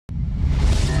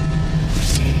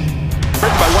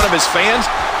one of his fans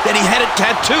that he had it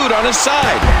tattooed on his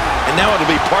side. And now it'll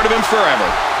be part of him forever.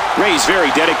 Ray's very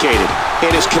dedicated,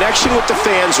 and his connection with the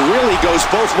fans really goes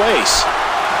both ways.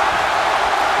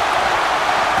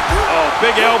 Oh,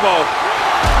 big elbow.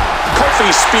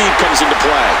 Kofi's speed comes into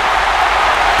play.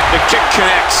 The kick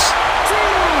connects.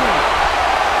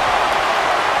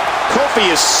 Kofi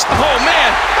is... Oh, man,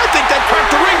 I think that cracked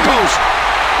the ring post.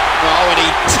 Oh, and he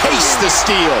tastes the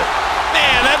steel.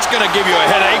 Man, that's going to give you a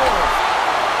headache.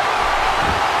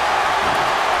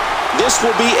 This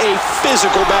will be a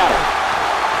physical battle.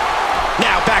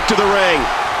 Now back to the ring.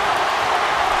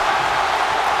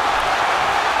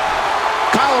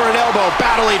 Collar and elbow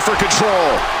battling for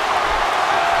control.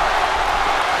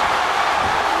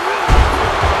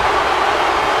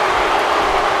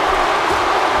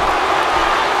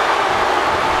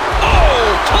 Oh,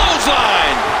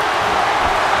 clothesline.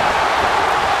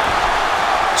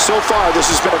 So far, this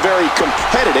has been a very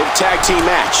competitive tag team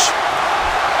match.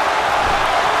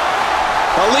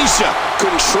 Alicia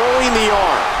controlling the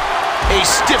arm. A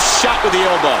stiff shot with the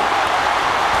elbow.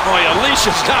 Boy,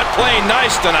 Alicia's not playing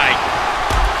nice tonight.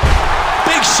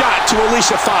 Big shot to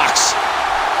Alicia Fox.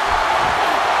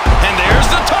 And there's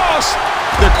the toss.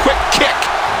 The quick kick.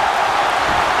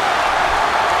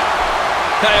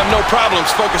 I have no problems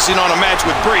focusing on a match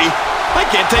with Brie. I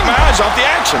can't take my eyes off the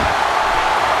action.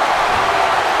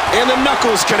 And the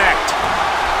knuckles connect.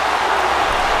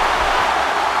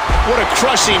 What a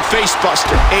crushing face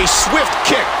buster. A swift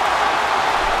kick.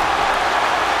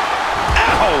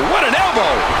 Ow, what an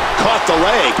elbow. Caught the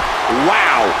leg.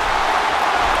 Wow.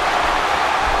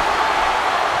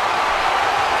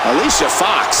 Alicia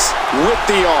Fox with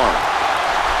the arm.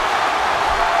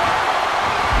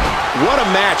 What a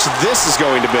match this is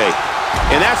going to be.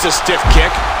 And that's a stiff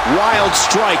kick. Wild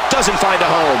strike doesn't find a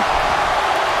home.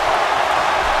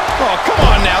 Oh, come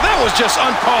on now. That was just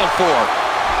uncalled for.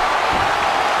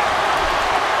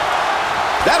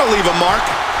 That'll leave a mark.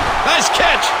 Nice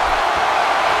catch.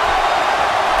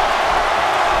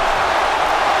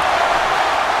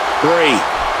 Brie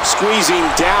squeezing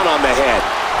down on the head.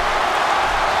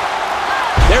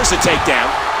 There's the takedown.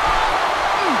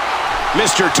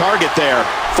 Mr. Target there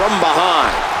from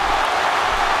behind.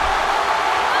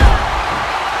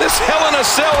 This Hell in a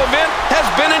Cell event has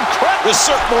been incredible. The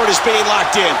surfboard is being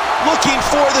locked in, looking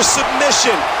for the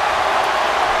submission.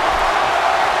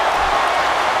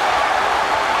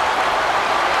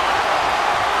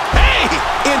 Hey!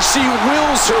 And she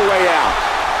wills her way out.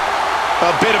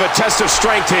 A bit of a test of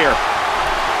strength here.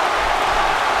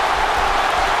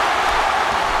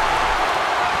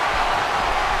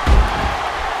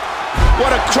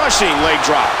 What a crushing leg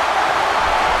drop.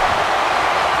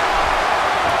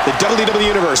 The WWE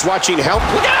Universe watching help.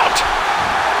 Look out!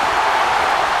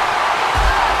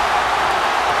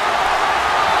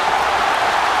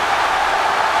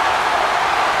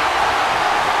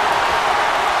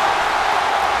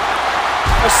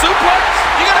 A suplex?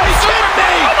 You gotta be kidding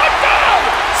me! Oh my God!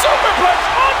 Superplex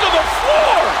onto the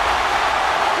floor!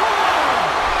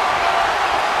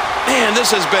 Man,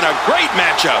 this has been a great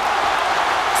matchup.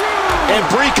 And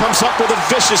Brie comes up with a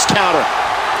vicious counter.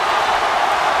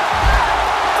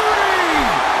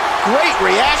 Great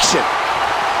reaction.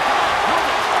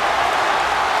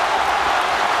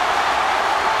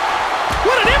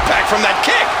 What an impact from that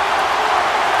kick.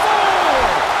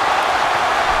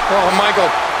 Oh,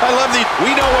 Michael, I love the...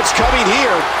 We know what's coming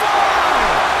here.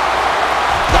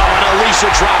 Oh, and Alicia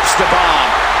drops the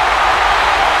bomb.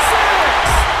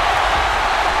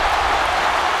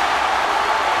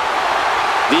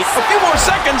 A few more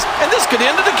seconds, and this could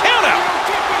end the countout.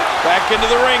 Back into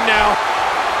the ring now.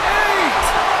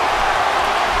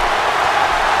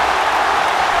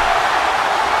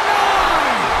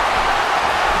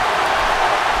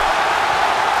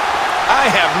 I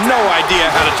have no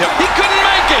idea how to tell. He couldn't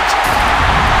make it.